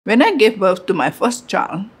When I gave birth to my first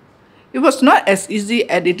child, it was not as easy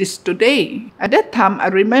as it is today. At that time, I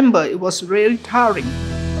remember it was really tiring.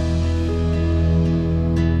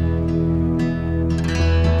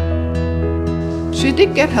 She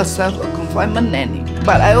did get herself a confinement nanny,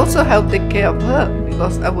 but I also helped take care of her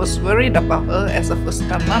because I was worried about her as a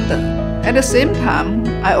first-time mother. At the same time,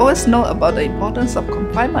 I always know about the importance of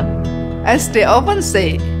confinement. As they often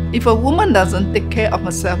say, if a woman doesn't take care of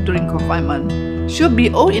herself during confinement, she'll be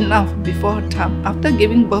old enough before her time after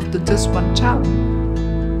giving birth to just one child.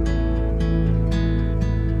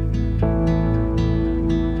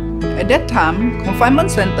 At that time,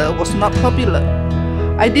 confinement center was not popular.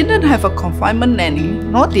 I didn't have a confinement nanny,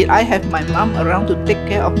 nor did I have my mom around to take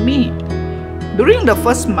care of me. During the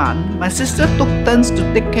first month, my sister took turns to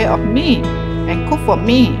take care of me and cook for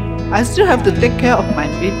me. I still have to take care of my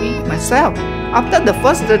baby myself. After the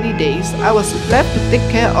first 30 days, I was left to take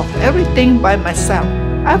care of everything by myself.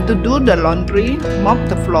 I have to do the laundry, mop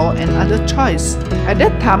the floor, and other chores. At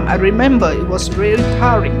that time, I remember it was really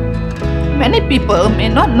tiring. Many people may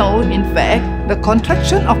not know, in fact, the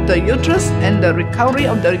contraction of the uterus and the recovery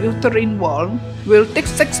of the uterine wall will take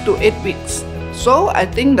 6 to 8 weeks. So I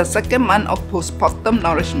think the second month of postpartum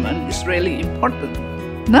nourishment is really important.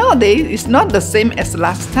 Nowadays, it's not the same as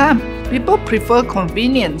last time. People prefer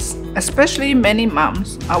convenience, especially many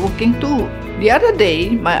moms are working too. The other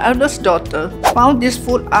day, my eldest daughter found this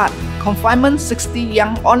food art, Confinement 𝗙cie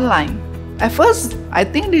𝗂 online. At first, I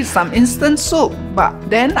think this is some instant soup, but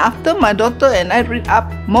then after my daughter and I read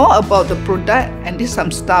up more about the product and did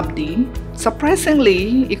some study,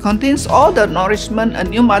 surprisingly, it contains all the nourishment a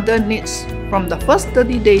new mother needs from the first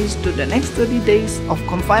 30 days to the next 30 days of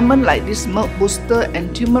confinement, like this milk booster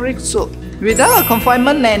and turmeric soup. Without a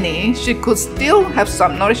confinement nanny, she could still have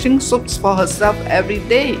some nourishing soups for herself every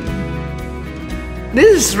day. This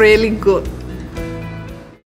is really good.